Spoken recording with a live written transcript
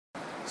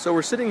So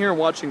we're sitting here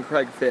watching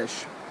Craig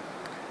fish.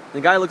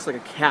 The guy looks like a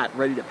cat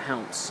ready to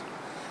pounce.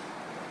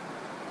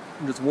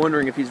 I'm just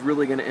wondering if he's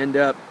really going to end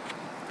up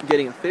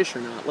getting a fish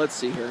or not. Let's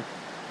see here.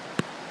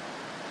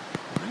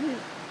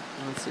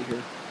 Let's see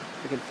here.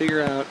 I can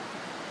figure out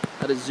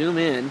how to zoom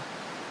in.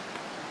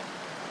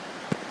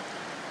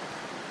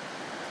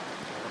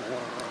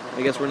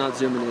 I guess we're not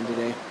zooming in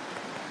today.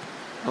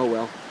 Oh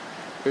well.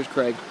 There's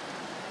Craig.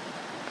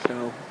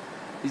 So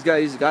he's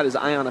got his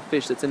eye on a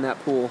fish that's in that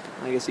pool.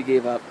 I guess he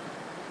gave up.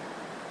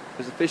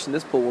 There's a fish in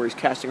this pool where he's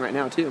casting right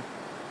now too.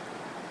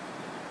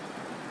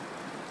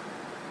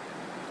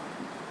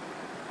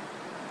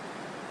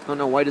 I don't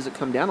know, why does it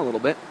come down a little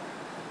bit?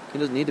 He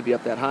doesn't need to be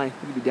up that high.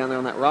 He could be down there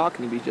on that rock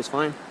and he'd be just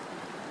fine.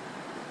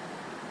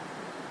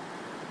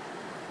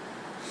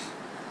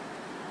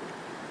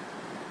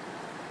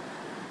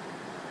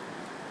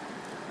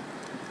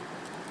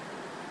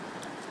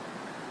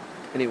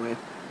 Anyway,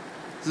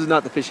 this is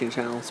not the fishing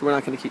channel, so we're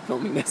not going to keep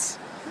filming this.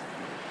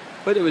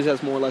 But it was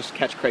just more or less to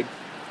catch Craig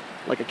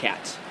like a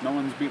cat. No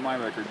one's beat my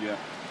record yet.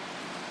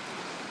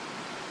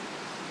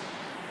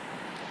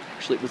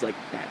 Actually, it was like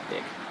that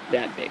big.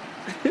 That big.